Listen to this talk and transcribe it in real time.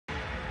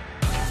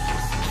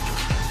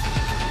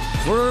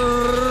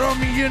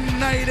From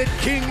United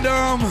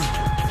Kingdom,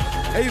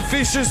 a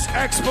vicious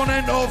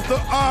exponent of the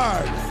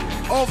art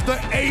of the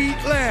 8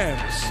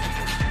 lands.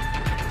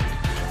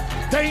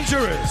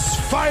 Dangerous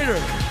fighter,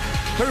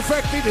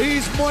 perfected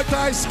his Muay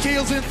Thai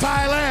skills in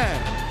Thailand.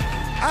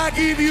 I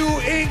give you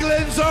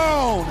England's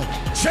own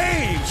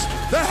James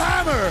the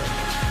Hammer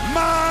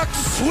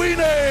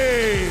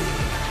Mcsweeney.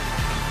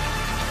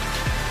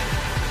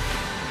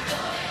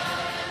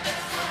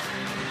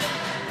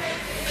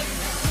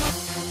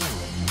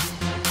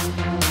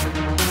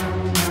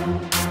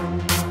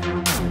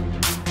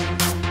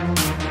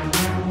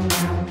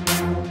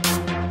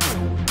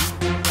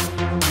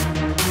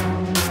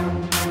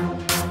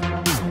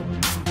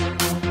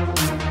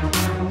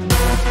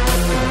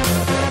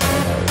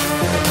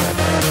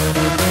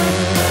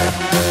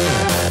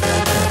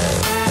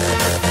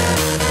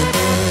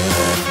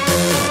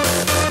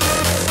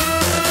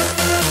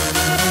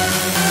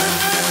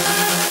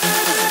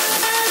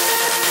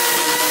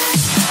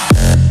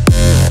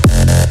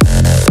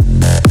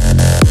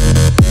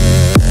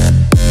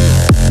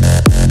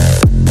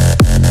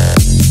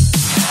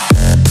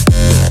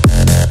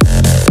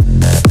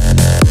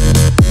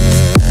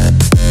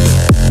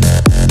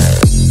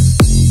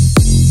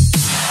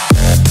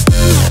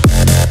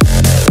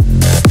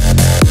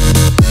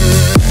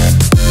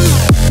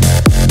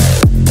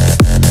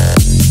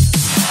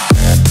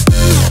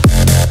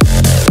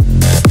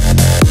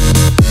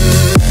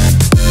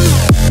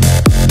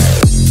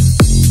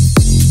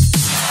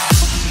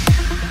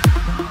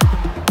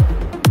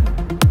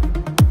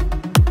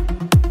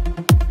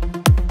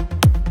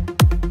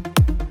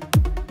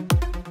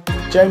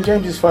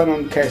 James is fighting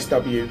on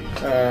KSW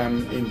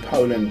in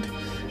Poland.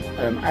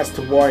 As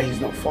to why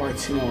he's not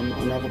fighting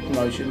on other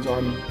promotions,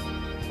 I'm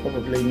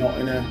probably not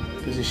in a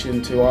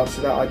position to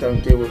answer that. I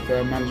don't deal with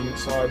the management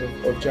side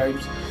of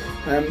James.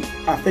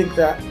 I think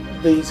that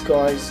these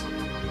guys,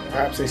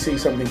 perhaps they see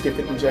something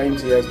different in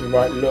James. He has the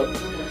right look,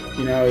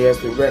 you know, he has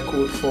the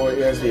record for it,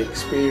 he has the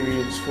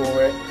experience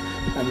for it,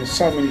 and there's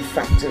so many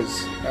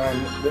factors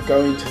that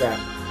go into that.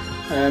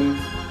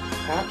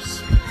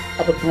 Perhaps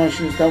other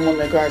promotions don't want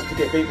their guys to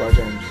get beat by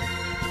James.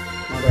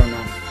 I don't know.